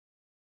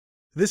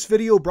This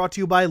video brought to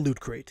you by Loot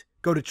Crate.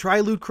 Go to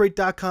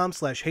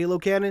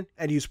trylootcrate.com/halocanon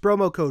and use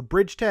promo code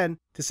BRIDGE10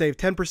 to save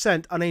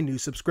 10% on a new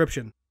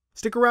subscription.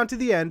 Stick around to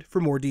the end for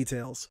more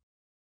details.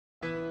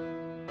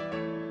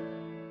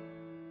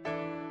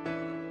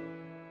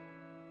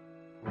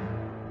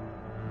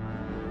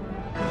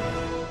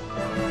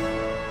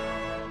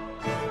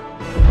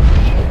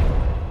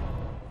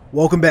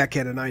 Welcome back,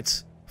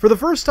 Canonites. For the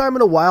first time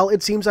in a while,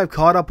 it seems I've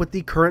caught up with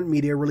the current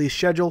media release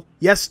schedule.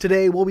 Yes,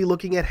 today we'll be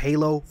looking at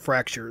Halo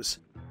Fractures.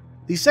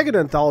 The second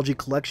anthology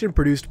collection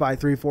produced by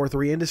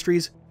 343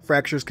 Industries,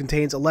 Fractures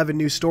contains 11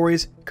 new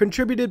stories,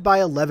 contributed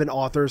by 11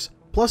 authors,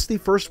 plus the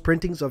first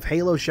printings of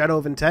Halo Shadow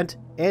of Intent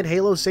and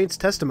Halo Saints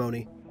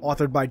Testimony,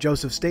 authored by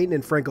Joseph Staten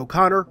and Frank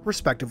O'Connor,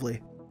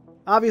 respectively.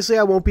 Obviously,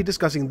 I won't be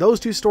discussing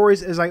those two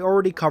stories as I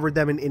already covered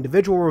them in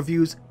individual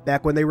reviews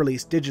back when they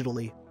released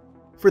digitally.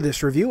 For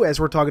this review, as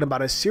we're talking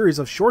about a series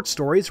of short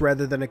stories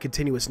rather than a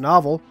continuous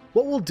novel,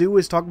 what we'll do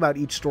is talk about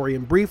each story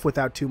in brief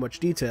without too much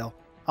detail.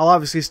 I'll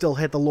obviously still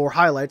hit the lore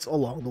highlights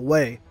along the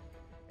way.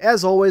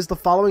 As always, the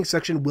following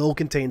section will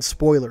contain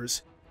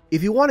spoilers.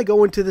 If you want to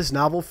go into this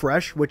novel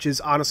fresh, which is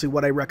honestly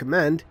what I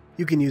recommend,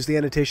 you can use the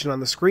annotation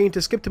on the screen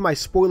to skip to my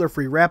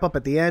spoiler-free wrap-up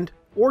at the end,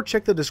 or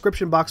check the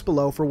description box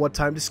below for what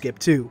time to skip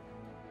to.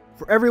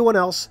 For everyone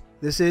else,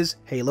 this is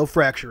Halo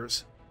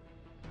Fractures.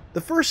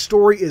 The first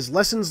story is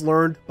Lessons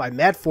Learned by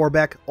Matt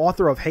Forbeck,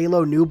 author of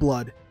Halo New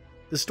Blood.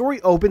 The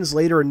story opens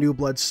later in New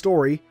Blood's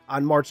story,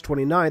 on March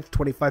 29,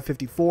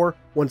 2554,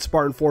 when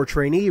Spartan 4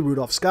 trainee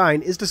Rudolph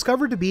Skine is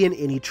discovered to be an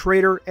INI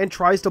traitor and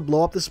tries to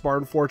blow up the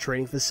Spartan 4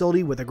 training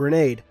facility with a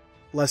grenade.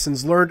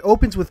 Lessons Learned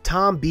opens with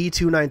Tom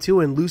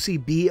B292 and Lucy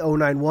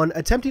B091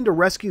 attempting to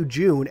rescue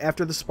June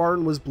after the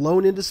Spartan was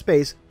blown into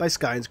space by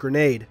Skine's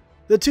grenade.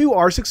 The two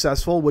are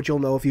successful, which you'll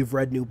know if you've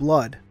read New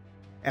Blood.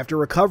 After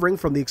recovering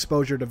from the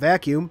exposure to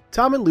vacuum,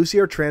 Tom and Lucy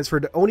are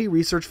transferred to ONI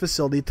Research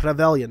Facility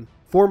Trevelyan,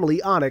 formerly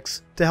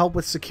Onyx, to help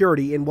with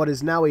security in what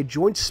is now a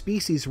joint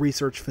species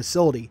research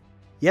facility.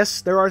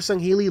 Yes, there are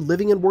Sangheili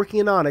living and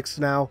working in Onyx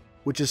now,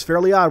 which is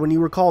fairly odd when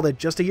you recall that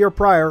just a year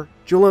prior,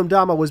 Julim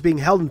Dama was being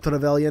held in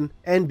Trevelyan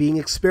and being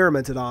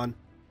experimented on.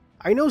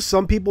 I know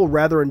some people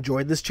rather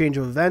enjoyed this change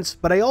of events,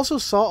 but I also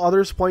saw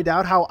others point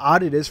out how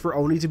odd it is for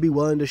ONI to be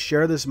willing to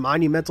share this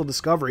monumental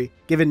discovery,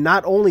 given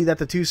not only that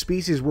the two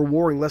species were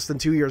warring less than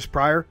 2 years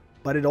prior,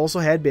 but it also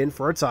had been,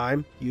 for a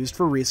time, used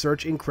for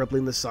research in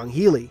crippling the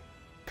Sangheili.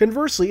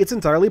 Conversely, it's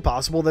entirely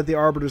possible that the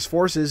Arbiter's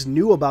forces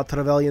knew about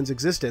Trevelyan's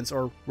existence,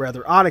 or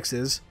rather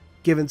Onyx's,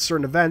 given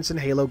certain events in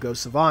Halo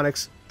Ghosts of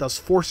Onyx, thus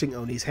forcing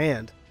ONI's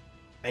hand.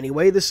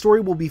 Anyway, this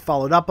story will be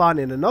followed up on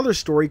in another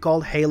story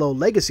called Halo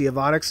Legacy of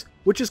Onyx,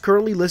 which is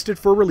currently listed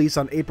for release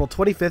on April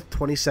 25th,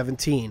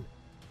 2017.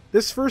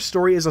 This first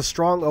story is a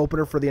strong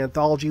opener for the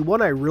anthology,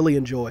 one I really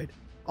enjoyed.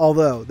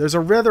 Although, there's a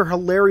rather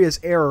hilarious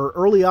error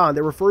early on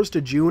that refers to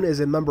June as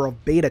a member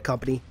of Beta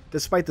Company,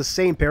 despite the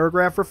same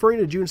paragraph referring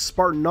to June's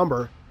Spartan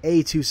number,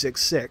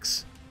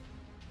 A266.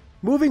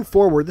 Moving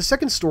forward, the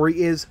second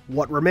story is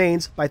What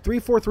Remains by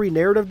 343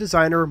 narrative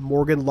designer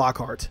Morgan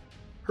Lockhart.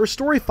 Her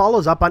story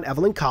follows up on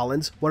Evelyn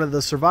Collins, one of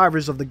the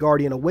survivors of the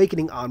Guardian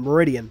Awakening on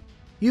Meridian.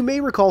 You may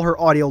recall her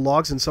audio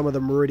logs in some of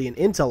the Meridian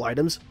intel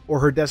items, or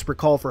her desperate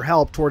call for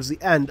help towards the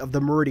end of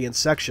the Meridian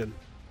section.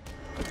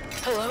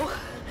 Hello?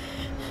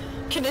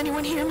 Can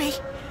anyone hear me?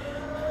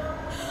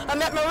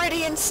 I'm at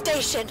Meridian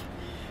Station.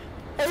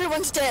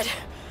 Everyone's dead.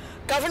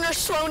 Governor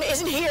Sloan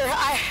isn't here.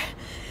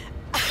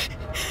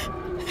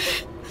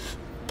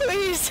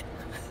 Please.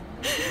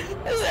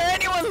 Is there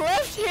anyone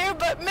left here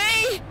but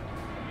me?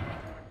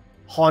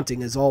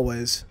 Haunting as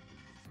always.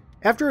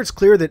 After it's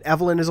clear that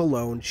Evelyn is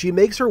alone, she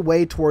makes her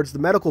way towards the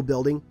medical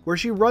building where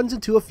she runs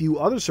into a few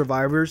other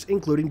survivors,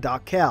 including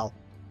Doc Cal.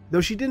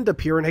 Though she didn't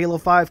appear in Halo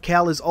 5,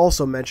 Cal is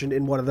also mentioned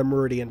in one of the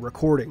Meridian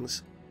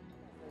recordings.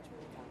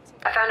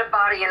 I found a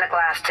body in the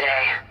glass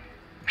today.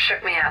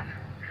 Shook me up.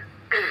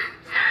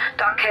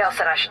 Doc Cal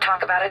said I should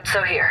talk about it,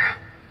 so here.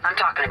 I'm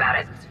talking about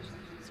it.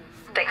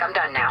 Think I'm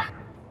done now.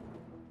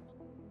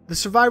 The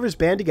survivors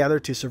band together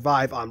to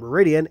survive on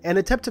Meridian and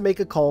attempt to make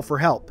a call for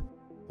help.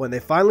 When they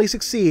finally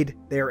succeed,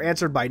 they are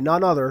answered by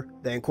none other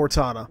than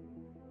Cortana.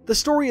 The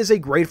story is a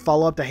great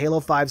follow-up to Halo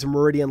 5's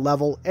Meridian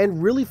level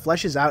and really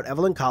fleshes out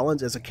Evelyn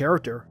Collins as a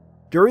character.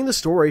 During the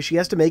story, she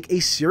has to make a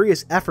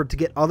serious effort to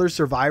get other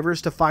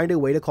survivors to find a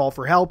way to call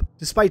for help,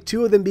 despite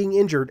two of them being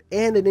injured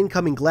and an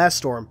incoming glass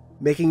storm,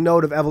 making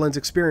note of Evelyn's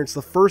experience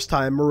the first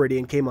time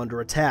Meridian came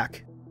under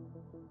attack.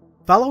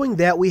 Following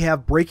that, we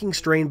have Breaking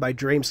Strain by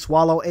James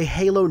Swallow, a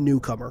Halo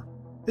newcomer.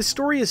 This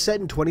story is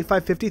set in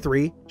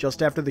 2553,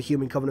 just after the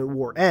Human Covenant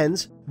War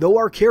ends, though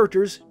our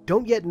characters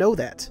don't yet know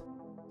that.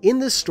 In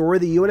this story,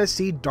 the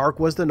UNSC Dark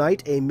Was the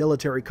Night, a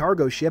military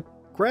cargo ship,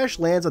 crash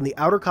lands on the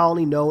outer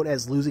colony known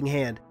as Losing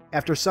Hand,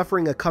 after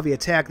suffering a Covey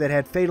attack that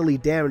had fatally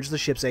damaged the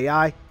ship's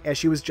AI as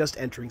she was just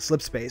entering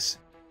slipspace.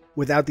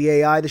 Without the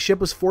AI, the ship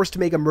was forced to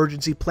make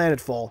emergency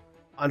planetfall.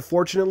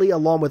 Unfortunately,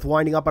 along with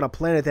winding up on a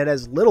planet that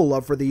has little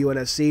love for the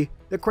UNSC,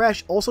 the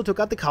crash also took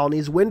out the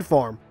colony's wind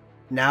farm.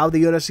 Now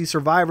the UNSC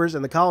survivors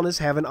and the colonists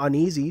have an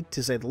uneasy,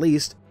 to say the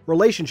least,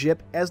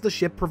 relationship as the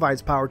ship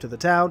provides power to the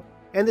town,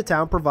 and the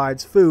town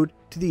provides food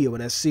to the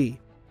UNSC.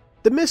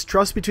 The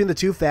mistrust between the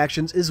two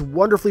factions is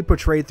wonderfully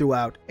portrayed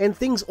throughout, and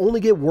things only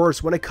get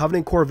worse when a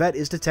Covenant corvette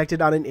is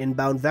detected on an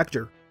inbound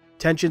vector.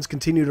 Tensions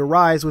continue to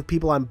rise with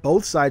people on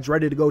both sides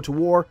ready to go to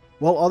war,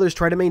 while others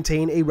try to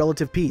maintain a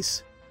relative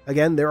peace.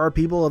 Again, there are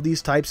people of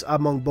these types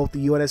among both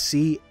the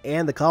UNSC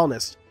and the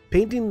colonists,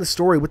 painting the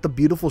story with the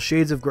beautiful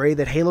shades of gray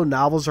that Halo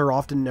novels are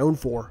often known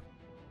for.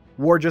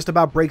 War just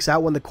about breaks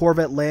out when the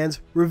corvette lands,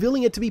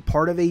 revealing it to be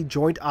part of a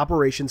joint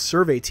operations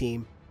survey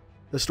team.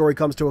 The story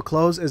comes to a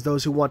close as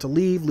those who want to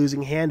leave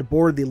losing hand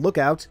board the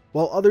lookout,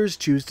 while others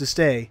choose to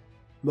stay.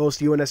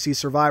 Most UNSC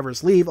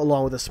survivors leave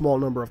along with a small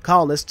number of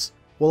colonists,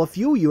 while a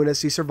few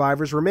UNSC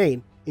survivors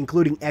remain,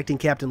 including Acting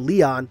Captain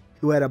Leon,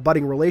 who had a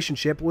budding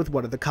relationship with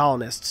one of the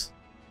colonists.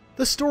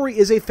 The story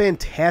is a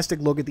fantastic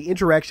look at the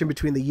interaction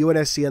between the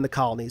UNSC and the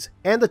colonies,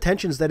 and the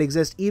tensions that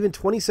exist even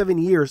 27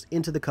 years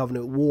into the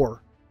Covenant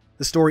War.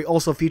 The story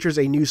also features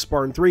a new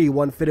Spartan 3,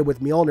 one fitted with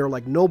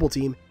Mjolnir-like noble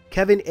team,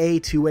 Kevin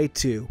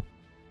A282.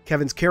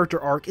 Kevin's character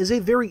arc is a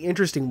very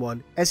interesting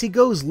one, as he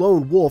goes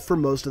lone wolf for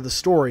most of the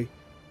story.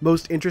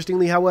 Most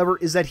interestingly, however,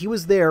 is that he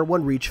was there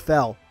when Reach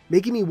fell,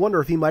 making me wonder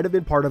if he might have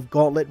been part of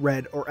Gauntlet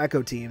Red or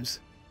Echo teams.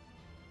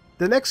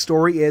 The next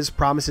story is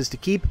Promises to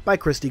Keep by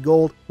Christy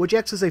Gold, which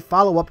acts as a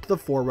follow-up to the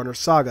Forerunner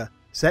saga,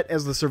 set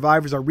as the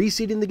survivors are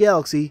reseeding the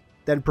galaxy,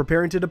 then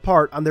preparing to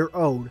depart on their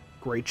own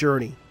great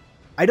journey.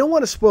 I don't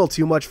want to spoil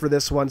too much for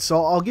this one,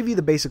 so I'll give you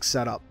the basic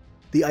setup.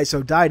 The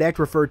isodidact,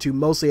 referred to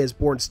mostly as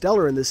Born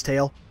Stellar in this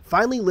tale,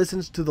 finally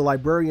listens to the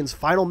librarian's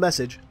final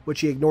message,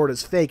 which he ignored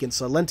as fake in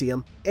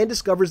Silentium, and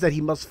discovers that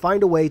he must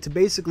find a way to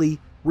basically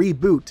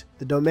reboot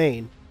the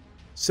domain.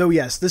 So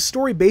yes, this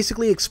story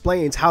basically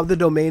explains how the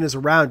domain is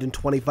around in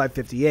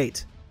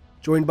 2558.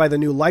 Joined by the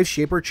new Life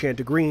Shaper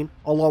Chanta Green,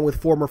 along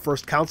with former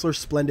First Counselor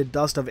Splendid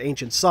Dust of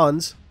Ancient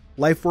Suns,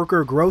 Life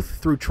Worker Growth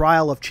Through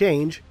Trial of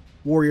Change,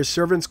 Warrior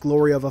Servants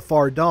Glory of a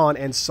Far Dawn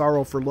and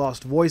Sorrow for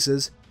Lost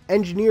Voices,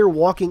 Engineer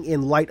Walking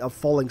in Light of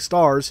Falling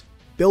Stars,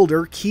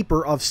 Builder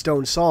Keeper of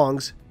Stone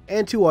Songs,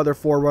 and 2 other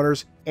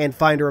Forerunners, and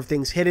Finder of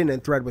Things Hidden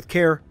and Thread with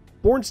Care,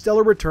 Born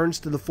Stellar returns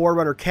to the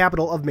Forerunner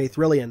capital of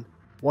Maithrillion.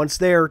 Once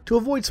there, to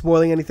avoid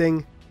spoiling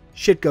anything,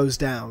 shit goes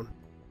down.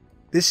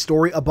 This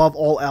story, above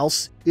all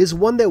else, is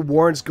one that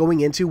warrants going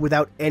into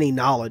without any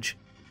knowledge.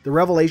 The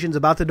revelations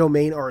about the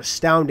domain are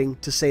astounding,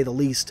 to say the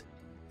least.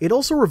 It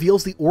also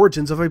reveals the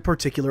origins of a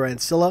particular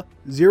Ancilla,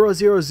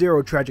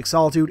 000 Tragic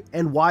Solitude,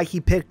 and why he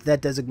picked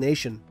that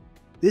designation.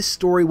 This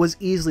story was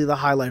easily the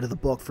highlight of the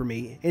book for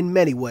me, in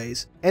many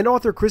ways, and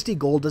author Christy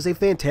Gold does a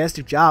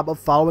fantastic job of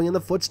following in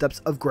the footsteps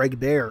of Greg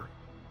Bear.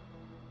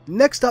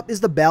 Next up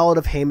is the Ballad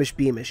of Hamish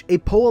Beamish, a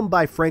poem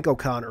by Frank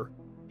O'Connor.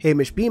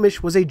 Hamish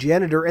Beamish was a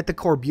janitor at the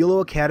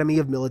Corbulo Academy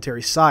of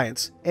Military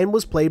Science, and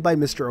was played by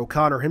Mr.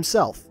 O'Connor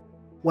himself.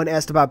 When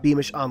asked about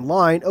Beamish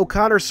online,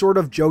 O'Connor sort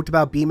of joked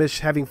about Beamish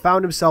having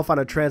found himself on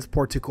a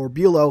transport to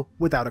Corbulo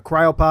without a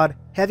cryopod,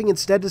 having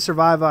instead to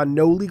survive on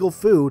no legal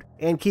food,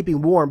 and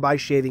keeping warm by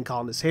shaving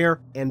colonist hair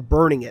and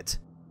burning it.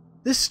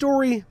 This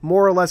story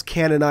more or less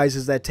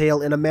canonizes that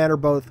tale in a manner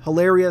both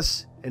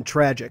hilarious and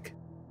tragic.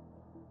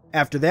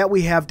 After that,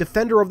 we have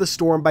Defender of the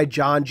Storm by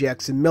John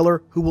Jackson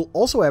Miller, who will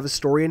also have a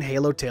story in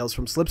Halo Tales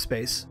from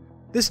Slipspace.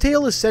 This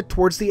tale is set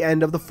towards the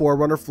end of the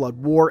Forerunner Flood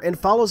War and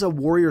follows a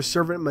warrior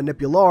servant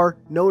manipular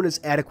known as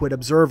Adequate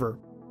Observer.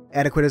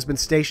 Adequate has been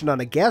stationed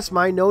on a gas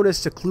mine known as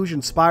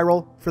Seclusion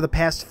Spiral for the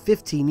past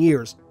 15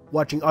 years,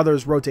 watching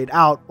others rotate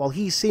out while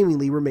he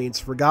seemingly remains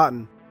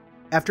forgotten.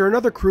 After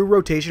another crew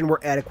rotation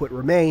where Adequate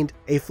remained,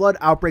 a flood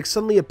outbreak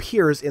suddenly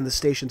appears in the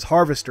station's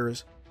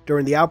harvesters.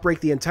 During the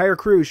outbreak, the entire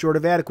crew, short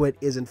of Adequate,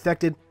 is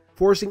infected,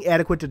 forcing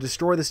Adequate to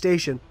destroy the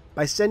station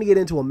by sending it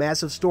into a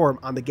massive storm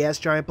on the gas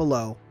giant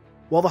below.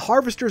 While the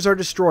harvesters are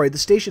destroyed, the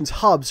station's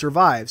hub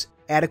survives,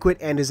 Adequate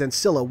and his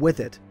Ancilla with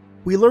it.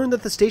 We learn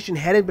that the station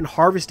hadn't been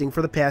harvesting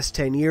for the past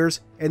 10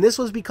 years, and this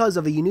was because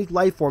of a unique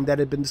lifeform that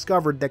had been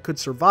discovered that could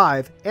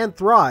survive and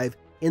thrive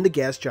in the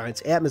gas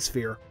giant's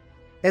atmosphere.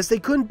 As they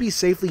couldn't be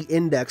safely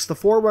indexed, the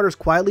Forerunners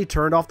quietly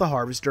turned off the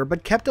harvester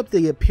but kept up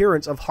the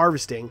appearance of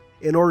harvesting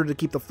in order to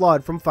keep the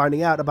Flood from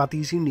finding out about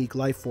these unique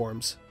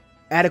lifeforms.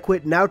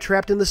 Adequate, now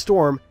trapped in the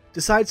storm,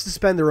 decides to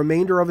spend the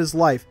remainder of his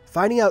life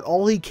finding out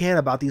all he can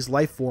about these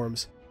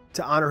lifeforms.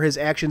 To honor his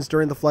actions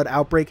during the Flood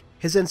outbreak,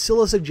 his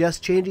Ancilla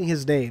suggests changing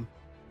his name.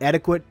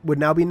 Adequate would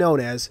now be known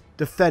as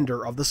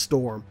Defender of the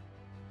Storm.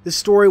 This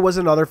story was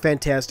another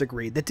fantastic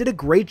read that did a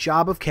great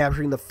job of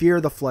capturing the fear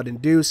the Flood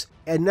induce,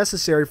 and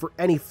necessary for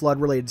any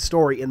Flood-related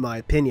story in my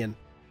opinion.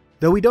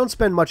 Though we don't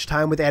spend much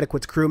time with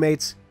Adequate's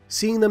crewmates,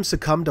 seeing them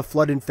succumb to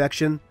Flood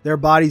infection, their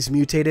bodies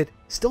mutated,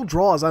 still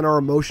draws on our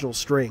emotional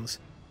strings.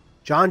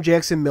 John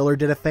Jackson Miller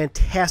did a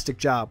fantastic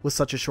job with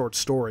such a short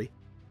story.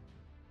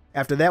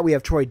 After that, we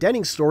have Troy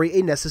Denning's story,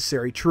 A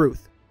Necessary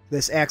Truth.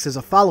 This acts as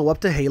a follow-up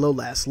to Halo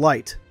Last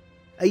Light.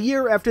 A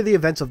year after the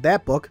events of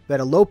that book,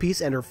 Veta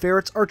Lopez and her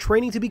ferrets are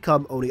training to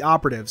become Oni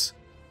operatives.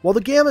 While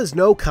the Gammas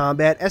know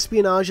combat,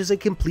 espionage is a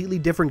completely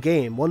different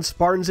game, one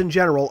Spartans in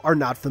general are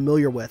not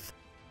familiar with.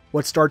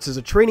 What starts as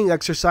a training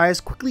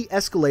exercise quickly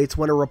escalates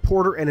when a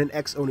reporter and an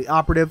ex-Oni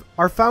operative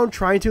are found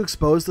trying to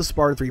expose the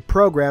Spartan 3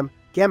 program,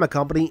 Gamma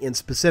Company in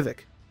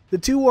specific. The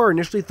two are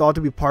initially thought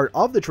to be part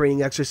of the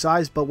training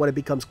exercise, but when it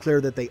becomes clear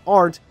that they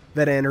aren't,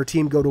 Veta and her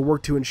team go to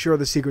work to ensure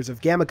the secrets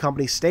of Gamma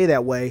Company stay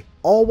that way,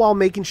 all while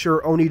making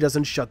sure Oni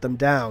doesn't shut them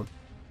down.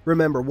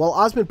 Remember, while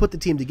Osmond put the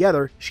team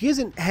together, she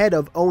isn't head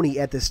of Oni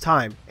at this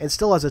time, and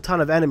still has a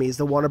ton of enemies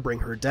that want to bring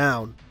her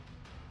down.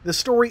 The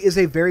story is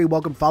a very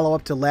welcome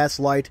follow-up to Last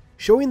Light,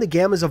 showing the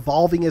Gammas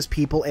evolving as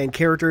people and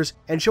characters,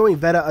 and showing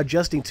Veta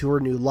adjusting to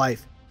her new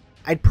life.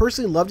 I'd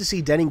personally love to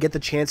see Denning get the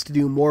chance to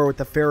do more with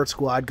the Ferret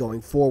Squad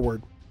going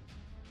forward.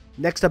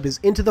 Next up is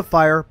Into the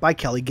Fire by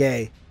Kelly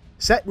Gay.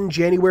 Set in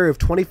January of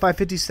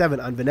 2557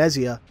 on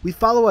Venezia, we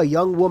follow a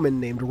young woman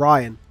named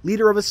Ryan,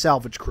 leader of a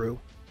salvage crew.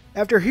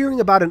 After hearing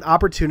about an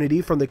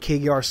opportunity from the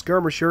Magyar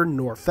skirmisher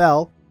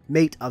Norfell,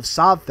 mate of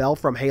Sovfell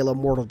from Halo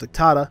Mortal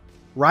Dictata,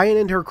 Ryan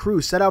and her crew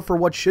set out for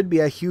what should be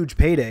a huge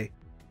payday.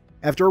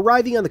 After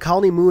arriving on the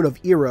colony moon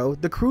of Eero,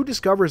 the crew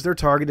discovers their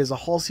target is a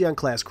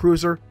Halcyon-class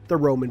cruiser, the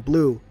Roman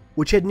Blue,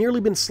 which had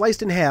nearly been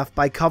sliced in half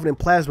by Covenant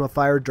plasma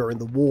fire during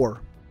the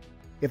war.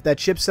 If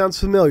that ship sounds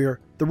familiar,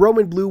 the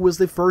Roman Blue was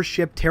the first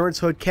ship Terrence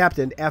Hood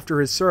captained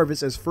after his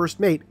service as first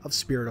mate of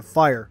Spirit of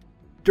Fire.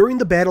 During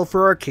the battle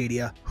for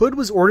Arcadia, Hood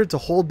was ordered to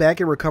hold back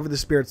and recover the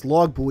Spirit's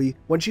log buoy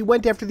when she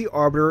went after the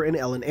Arbiter and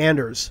Ellen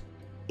Anders.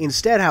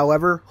 Instead,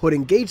 however, Hood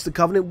engaged the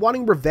Covenant,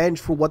 wanting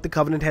revenge for what the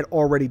Covenant had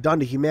already done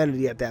to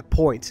humanity at that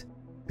point.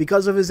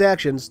 Because of his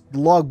actions, the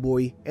log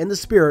buoy and the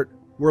Spirit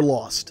were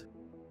lost.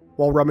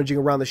 While rummaging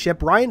around the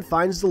ship, Ryan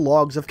finds the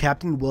logs of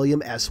Captain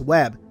William S.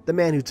 Webb, the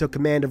man who took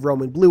command of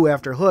Roman Blue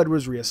after Hood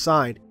was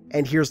reassigned,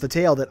 and here's the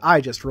tale that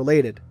I just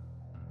related.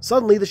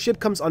 Suddenly, the ship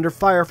comes under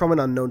fire from an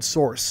unknown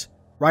source.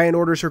 Ryan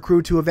orders her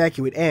crew to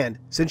evacuate and,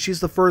 since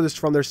she's the furthest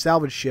from their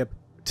salvage ship,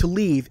 to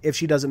leave if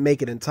she doesn't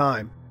make it in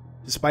time.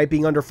 Despite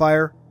being under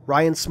fire,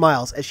 Ryan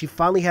smiles as she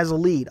finally has a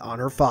lead on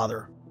her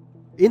father.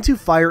 Into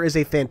Fire is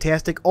a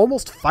fantastic,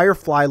 almost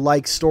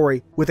Firefly-like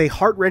story with a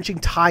heart-wrenching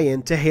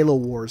tie-in to Halo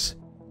Wars.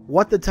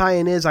 What the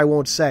tie-in is I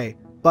won't say,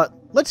 but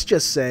let's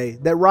just say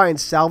that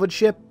Ryan's salvage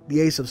ship,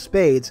 the Ace of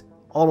Spades,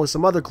 along with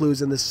some other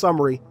clues in this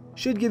summary,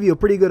 should give you a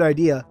pretty good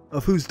idea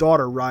of whose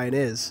daughter Ryan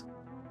is.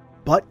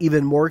 But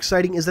even more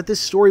exciting is that this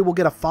story will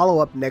get a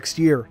follow-up next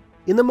year.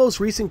 In the most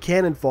recent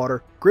canon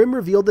fodder, Grimm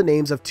revealed the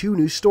names of 2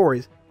 new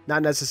stories,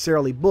 not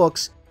necessarily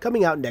books,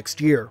 coming out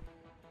next year.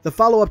 The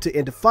follow-up to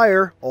Into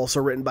Fire, also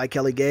written by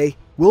Kelly Gay,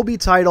 will be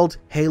titled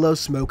Halo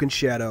Smoke and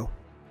Shadow.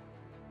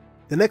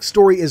 The next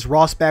story is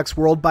Rossbach's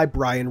World by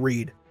Brian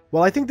Reed.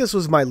 While I think this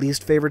was my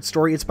least favorite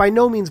story, it's by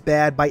no means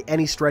bad by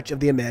any stretch of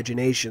the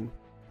imagination.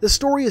 The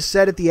story is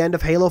set at the end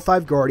of Halo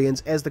 5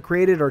 Guardians as the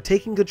Created are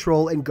taking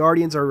control and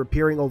Guardians are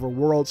appearing over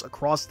worlds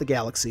across the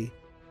galaxy.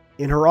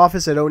 In her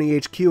office at Oni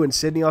HQ in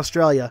Sydney,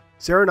 Australia,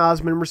 Saren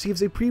Osman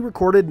receives a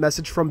pre-recorded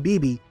message from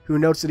BB, who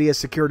notes that he has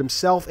secured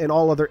himself and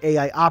all other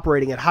AI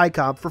operating at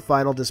HighComp for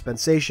final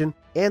dispensation,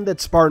 and that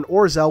Spartan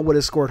Orzel would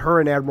escort her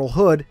and Admiral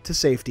Hood to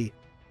safety.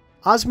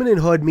 Osman and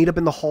Hood meet up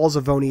in the halls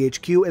of Oni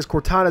HQ as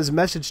Cortana's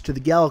message to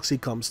the galaxy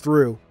comes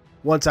through.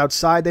 Once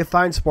outside, they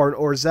find Spartan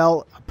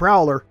Orzel, a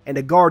Prowler, and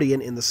a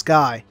Guardian in the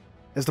sky.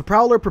 As the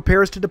Prowler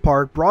prepares to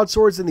depart,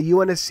 broadswords in the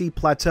UNSC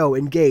plateau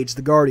engage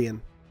the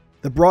Guardian.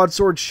 The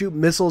broadswords shoot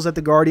missiles at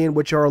the Guardian,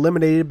 which are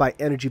eliminated by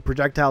energy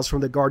projectiles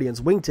from the Guardian's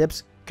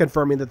wingtips,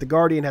 confirming that the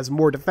Guardian has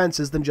more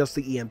defenses than just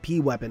the EMP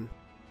weapon.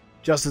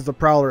 Just as the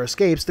Prowler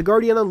escapes, the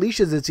Guardian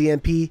unleashes its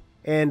EMP,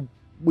 and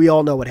we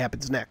all know what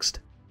happens next.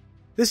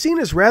 This scene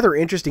is rather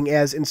interesting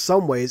as, in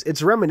some ways,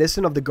 it's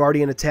reminiscent of the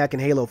Guardian attack in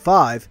Halo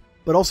 5,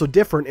 but also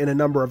different in a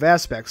number of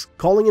aspects,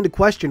 calling into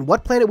question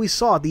what planet we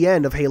saw at the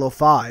end of Halo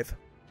 5.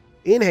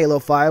 In Halo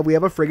 5, we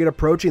have a frigate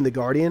approaching the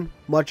Guardian,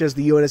 much as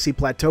the UNSC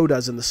plateau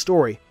does in the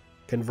story.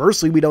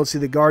 Conversely, we don't see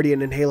the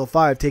Guardian in Halo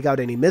 5 take out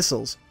any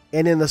missiles,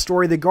 and in the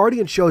story, the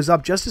Guardian shows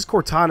up just as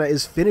Cortana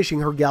is finishing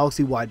her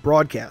galaxy-wide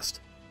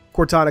broadcast.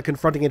 Cortana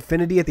confronting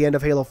Infinity at the end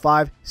of Halo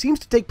 5 seems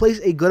to take place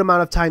a good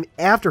amount of time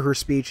after her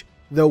speech,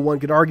 though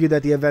one could argue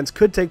that the events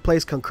could take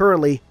place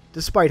concurrently,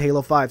 despite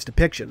Halo 5's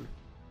depiction.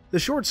 The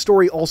short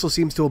story also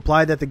seems to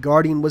imply that the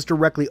Guardian was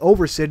directly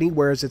over Sydney,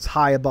 whereas it's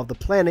high above the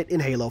planet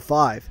in Halo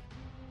 5.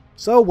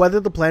 So whether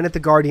the planet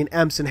the Guardian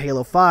emps in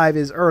Halo 5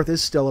 is Earth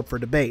is still up for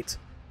debate.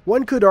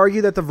 One could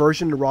argue that the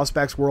version in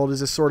Rossbach's World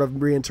is a sort of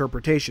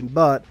reinterpretation,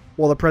 but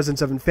while the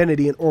presence of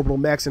Infinity and Orbital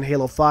Max in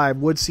Halo 5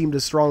 would seem to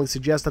strongly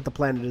suggest that the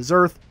planet is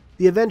Earth,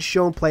 the events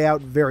shown play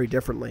out very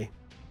differently.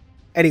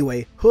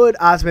 Anyway, Hood,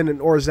 Osman, and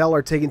Orzel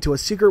are taken to a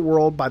secret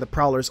world by the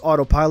Prowler's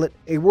autopilot,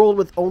 a world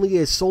with only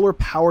a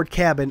solar-powered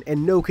cabin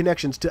and no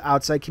connections to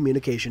outside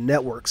communication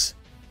networks.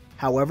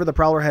 However, the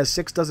Prowler has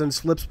 6 dozen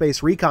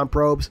slip-space recon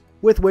probes,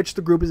 with which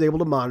the group is able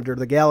to monitor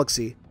the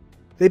galaxy.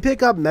 They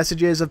pick up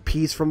messages of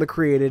peace from the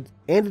Created,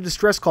 and a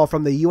distress call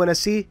from the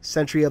UNSC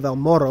Sentry of El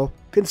Moro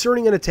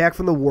concerning an attack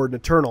from the Warden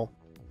Eternal.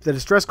 The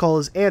distress call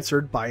is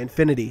answered by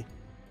Infinity.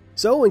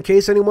 So, in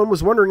case anyone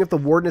was wondering if the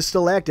Warden is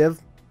still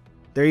active,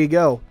 there you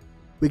go.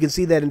 We can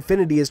see that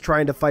Infinity is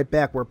trying to fight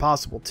back where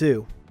possible,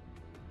 too.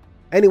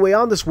 Anyway,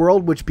 on this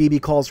world, which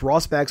BB calls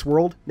Rossbach's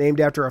world, named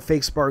after a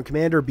fake Spartan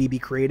commander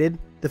BB created,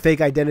 the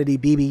fake identity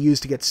BB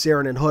used to get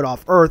Saren and Hood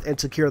off Earth and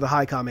secure the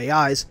HiComm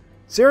AIs,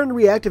 Saren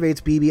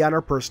reactivates BB on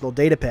her personal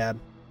datapad.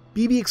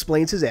 BB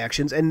explains his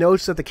actions and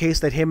notes that the case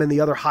that him and the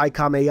other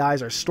HiComm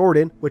AIs are stored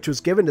in, which was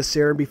given to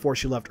Saren before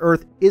she left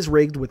Earth, is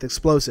rigged with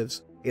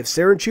explosives. If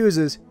Saren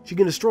chooses, she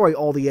can destroy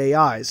all the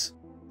AIs.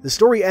 The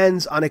story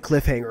ends on a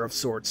cliffhanger of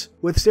sorts,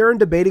 with Saren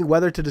debating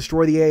whether to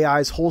destroy the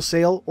AIs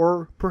wholesale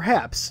or,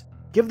 perhaps,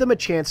 give them a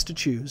chance to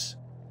choose.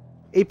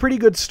 A pretty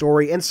good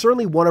story, and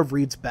certainly one of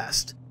Reed's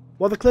best.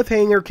 While the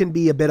cliffhanger can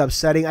be a bit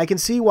upsetting, I can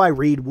see why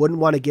Reed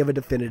wouldn't want to give a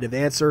definitive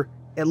answer,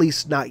 at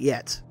least not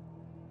yet.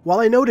 While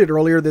I noted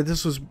earlier that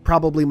this was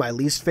probably my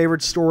least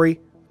favorite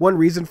story, one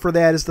reason for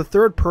that is the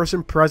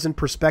third-person present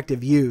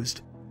perspective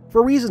used.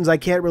 For reasons I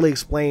can't really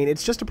explain,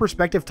 it's just a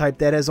perspective type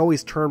that has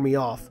always turned me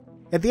off.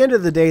 At the end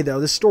of the day though,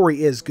 this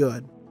story is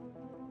good.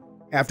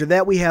 After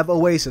that we have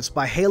Oasis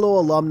by Halo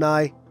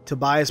alumni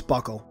Tobias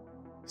Buckle.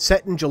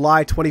 Set in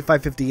July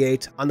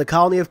 2558, on the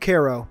colony of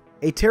Cairo,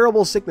 a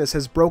terrible sickness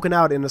has broken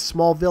out in a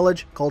small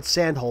village called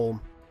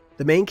Sandholm.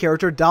 The main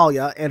character,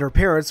 Dahlia, and her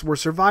parents were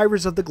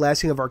survivors of the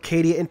glassing of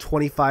Arcadia in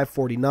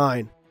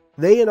 2549.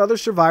 They and other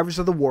survivors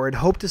of the war had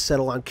hoped to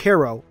settle on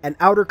Cairo, an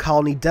outer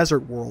colony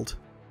desert world.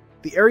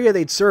 The area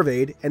they'd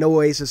surveyed, an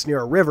oasis near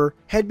a river,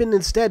 had been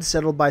instead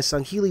settled by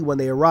Sangheili when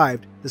they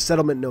arrived, the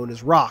settlement known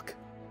as Rock.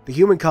 The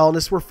human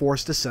colonists were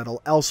forced to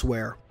settle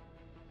elsewhere.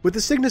 With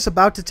the sickness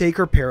about to take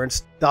her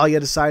parents, Dahlia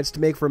decides to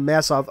make from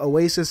Masov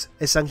Oasis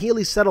a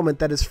Sangheili settlement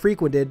that is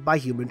frequented by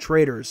human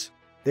traders.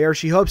 There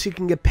she hopes she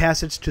can get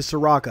passage to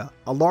Soraka,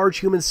 a large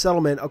human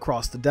settlement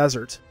across the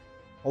desert.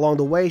 Along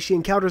the way, she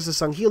encounters the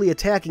Sangheili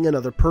attacking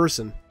another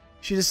person.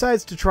 She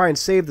decides to try and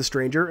save the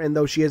stranger, and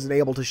though she isn't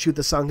able to shoot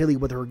the Sangheili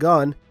with her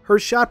gun, her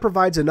shot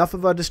provides enough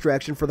of a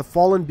distraction for the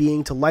fallen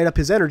being to light up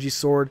his energy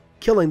sword,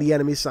 killing the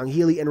enemy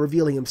Sangheili and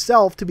revealing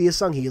himself to be a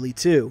Sangheili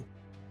too.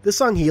 The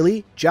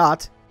Sangheili,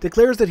 Jat,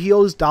 declares that he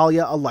owes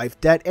Dahlia a life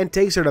debt and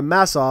takes her to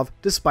Masov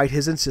despite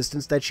his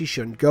insistence that she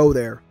shouldn't go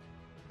there.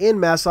 In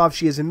Masov,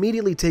 she is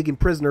immediately taken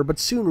prisoner but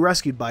soon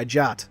rescued by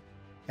Jat.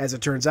 As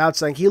it turns out,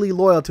 Sangheili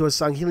loyal to a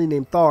Sangheili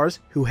named Thars,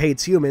 who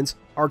hates humans,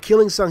 are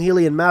killing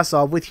Sangheili and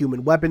Masov with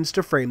human weapons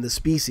to frame the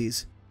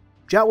species.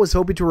 Jat was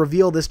hoping to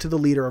reveal this to the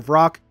leader of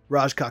Rock,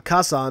 Rajka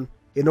Kasan,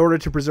 in order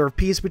to preserve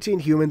peace between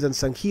humans and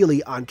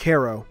Sangheili on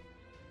Cairo.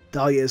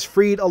 Dahlia is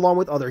freed along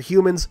with other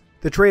humans,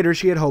 the traders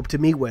she had hoped to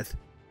meet with.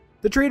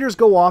 The traders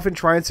go off and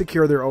try and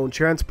secure their own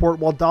transport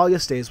while Dahlia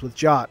stays with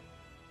Jat.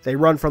 They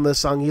run from the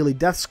Sangheili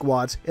death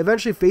squads,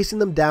 eventually facing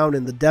them down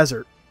in the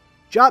desert.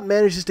 Jat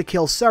manages to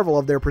kill several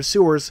of their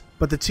pursuers,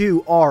 but the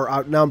two are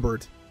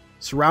outnumbered.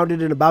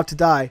 Surrounded and about to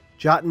die,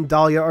 Jat and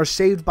Dahlia are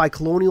saved by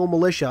colonial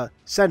militia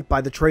sent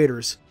by the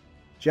traders.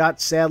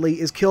 Jat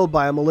sadly is killed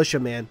by a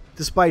militiaman,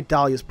 despite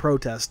Dahlia's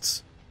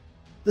protests.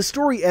 The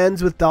story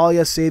ends with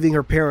Dahlia saving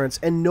her parents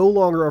and no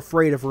longer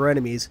afraid of her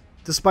enemies,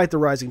 despite the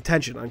rising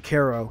tension on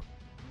Cairo.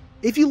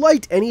 If you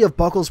liked any of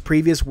Buckle's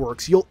previous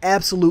works, you'll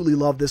absolutely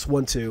love this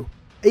one too.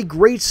 A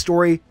great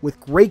story with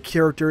great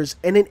characters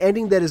and an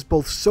ending that is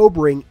both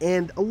sobering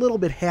and a little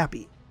bit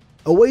happy.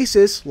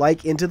 Oasis,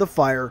 like Into the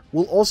Fire,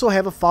 will also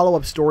have a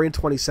follow-up story in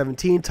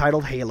 2017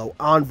 titled Halo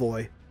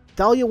Envoy.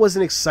 Dahlia was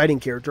an exciting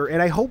character,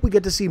 and I hope we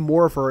get to see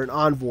more of her in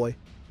Envoy.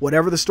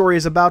 Whatever the story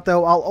is about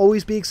though, I'll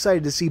always be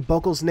excited to see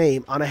Buckle's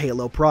name on a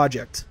Halo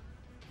project.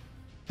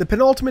 The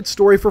penultimate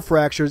story for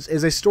Fractures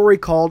is a story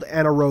called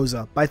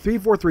Anarosa by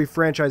 343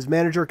 franchise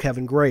manager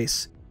Kevin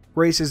Grace.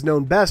 Grace is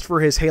known best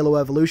for his Halo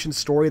Evolution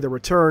story The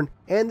Return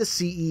and the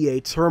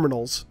CEA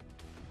Terminals.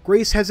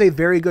 Grace has a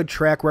very good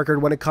track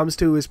record when it comes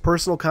to his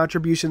personal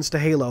contributions to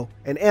Halo,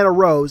 and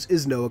Anarosa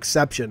is no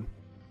exception.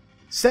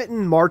 Set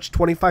in March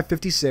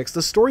 2556,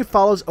 the story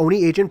follows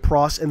Oni Agent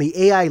Pross and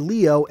the AI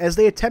Leo as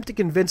they attempt to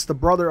convince the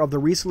brother of the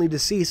recently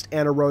deceased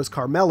Anarosa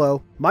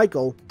Carmelo,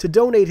 Michael, to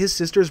donate his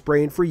sister's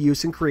brain for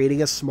use in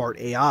creating a smart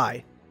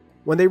AI.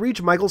 When they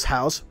reach Michael's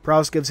house,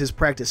 Pross gives his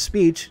practice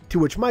speech, to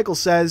which Michael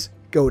says,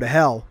 "Go to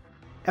hell."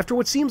 After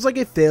what seems like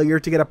a failure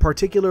to get a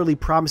particularly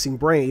promising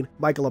brain,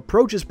 Michael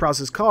approaches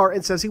Pross's car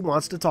and says he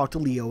wants to talk to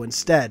Leo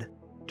instead.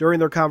 During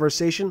their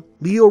conversation,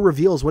 Leo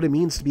reveals what it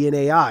means to be an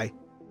AI,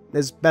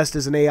 as best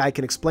as an AI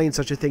can explain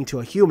such a thing to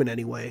a human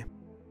anyway.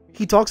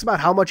 He talks about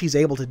how much he's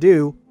able to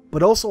do,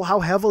 but also how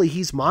heavily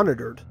he's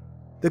monitored.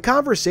 The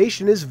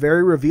conversation is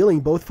very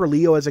revealing both for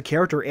Leo as a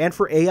character and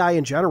for AI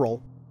in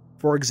general.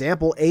 For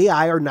example,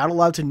 AI are not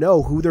allowed to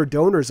know who their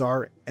donors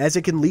are, as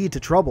it can lead to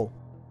trouble.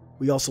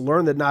 We also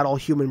learn that not all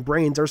human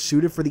brains are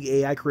suited for the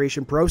AI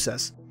creation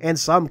process, and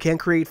some can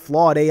create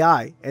flawed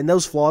AI, and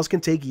those flaws can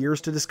take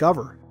years to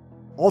discover.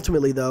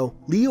 Ultimately though,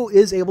 Leo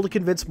is able to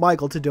convince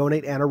Michael to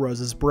donate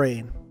Anarosa's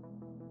brain.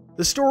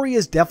 The story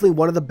is definitely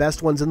one of the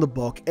best ones in the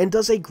book, and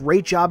does a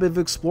great job of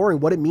exploring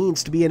what it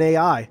means to be an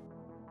AI.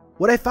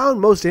 What I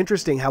found most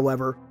interesting,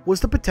 however, was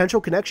the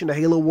potential connection to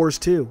Halo Wars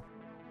 2.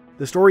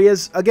 The story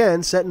is,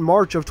 again, set in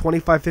March of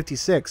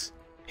 2556.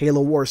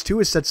 Halo Wars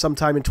 2 is set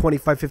sometime in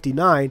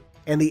 2559,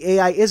 and the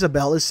AI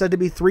Isabel is said to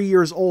be 3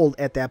 years old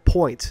at that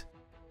point.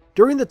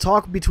 During the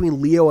talk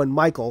between Leo and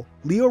Michael,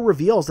 Leo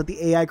reveals that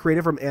the AI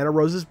created from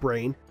Anarosa's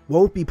brain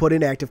won't be put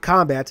in active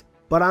combat,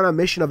 but on a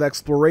mission of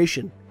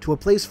exploration to a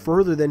place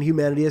further than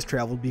humanity has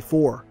traveled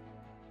before.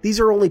 These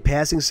are only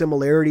passing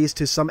similarities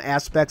to some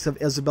aspects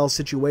of Isabel's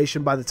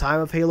situation by the time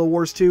of Halo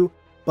Wars 2,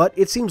 but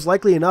it seems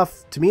likely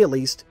enough, to me at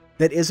least,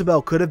 that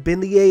Isabel could have been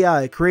the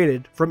AI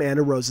created from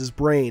Anarosa's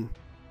brain.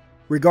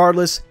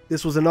 Regardless,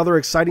 this was another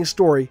exciting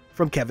story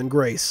from Kevin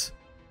Grace.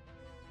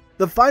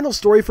 The final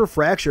story for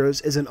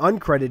Fractures is an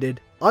uncredited,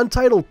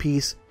 untitled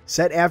piece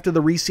set after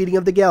the reseeding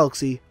of the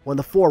galaxy when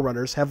the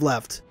Forerunners have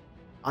left.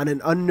 On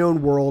an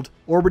unknown world,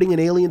 orbiting an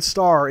alien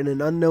star in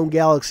an unknown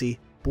galaxy,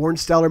 Born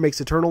Stellar makes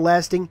Eternal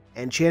Lasting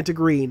and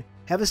Chantagreen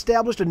have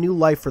established a new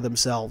life for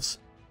themselves.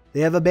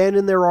 They have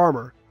abandoned their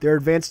armor, their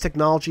advanced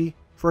technology,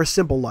 for a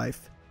simple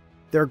life.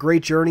 Their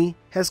great journey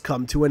has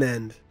come to an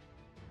end.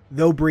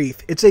 Though brief,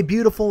 it's a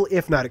beautiful,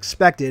 if not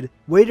expected,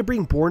 way to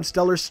bring Born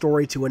Stellar's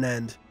story to an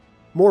end.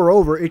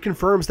 Moreover, it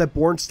confirms that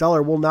Born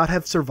Stellar will not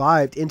have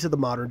survived into the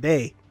modern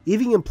day,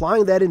 even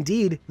implying that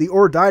indeed, the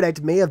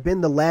Ordidact may have been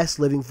the last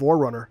living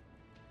Forerunner.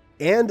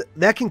 And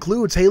that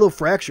concludes Halo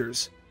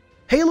Fractures.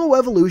 Halo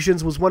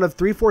Evolutions was one of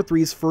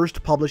 343's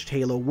first published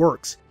Halo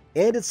works,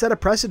 and it set a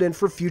precedent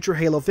for future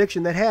Halo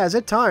fiction that has,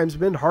 at times,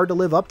 been hard to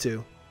live up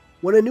to.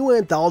 When a new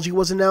anthology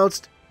was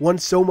announced, one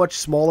so much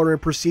smaller in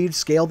perceived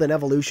scale than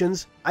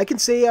Evolutions, I can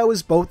say I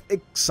was both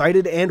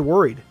excited and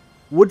worried.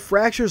 Would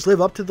Fractures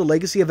live up to the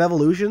legacy of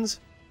Evolutions?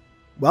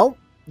 Well,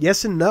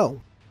 yes and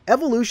no.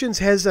 Evolutions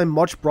has a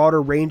much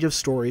broader range of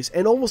stories,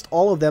 and almost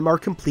all of them are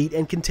complete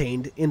and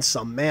contained in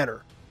some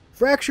manner.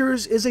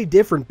 Fractures is a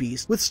different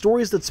beast, with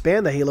stories that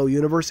span the Halo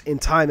universe in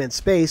time and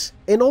space,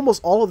 and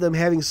almost all of them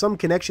having some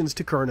connections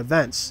to current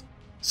events.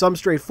 Some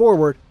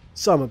straightforward,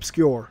 some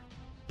obscure.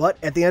 But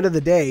at the end of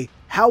the day,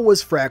 how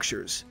was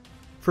Fractures?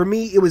 For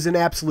me, it was an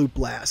absolute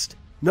blast.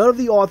 None of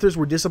the authors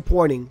were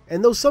disappointing,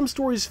 and though some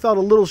stories felt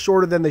a little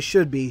shorter than they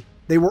should be,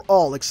 they were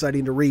all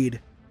exciting to read.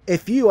 A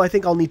few I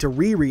think I'll need to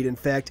reread, in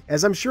fact,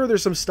 as I'm sure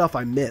there's some stuff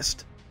I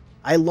missed.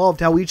 I loved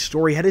how each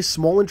story had a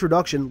small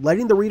introduction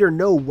letting the reader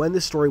know when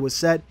the story was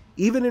set,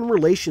 even in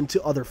relation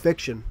to other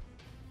fiction.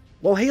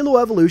 While Halo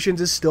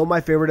Evolutions is still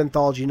my favorite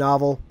anthology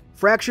novel,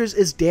 Fractures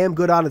is damn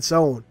good on its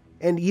own,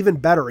 and even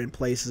better in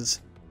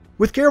places.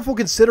 With careful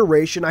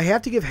consideration, I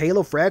have to give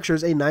Halo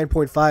Fractures a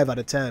 9.5 out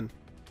of 10.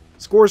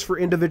 Scores for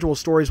individual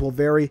stories will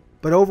vary,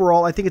 but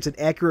overall I think it's an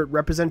accurate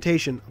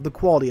representation of the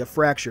quality of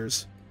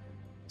Fractures.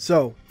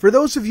 So, for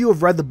those of you who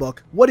have read the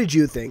book, what did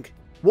you think?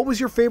 What was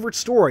your favorite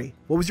story?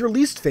 What was your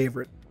least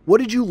favorite? What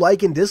did you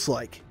like and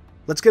dislike?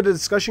 Let's get a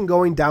discussion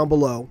going down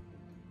below.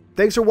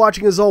 Thanks for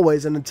watching as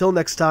always, and until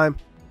next time,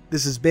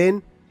 this has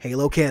been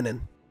Halo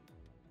Canon.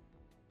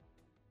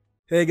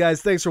 Hey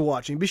guys, thanks for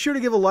watching. Be sure to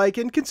give a like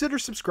and consider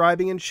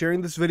subscribing and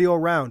sharing this video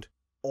around.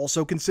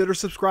 Also consider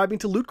subscribing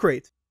to Loot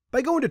Crate.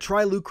 By going to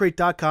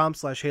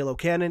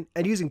trylootcrate.com/HaloCanon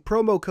and using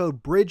promo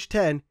code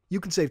BRIDGE10, you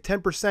can save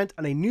 10%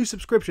 on a new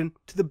subscription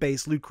to the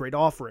base Loot Crate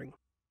offering.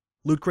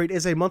 Loot Crate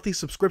is a monthly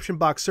subscription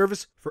box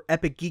service for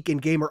epic geek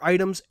and gamer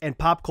items and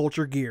pop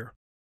culture gear.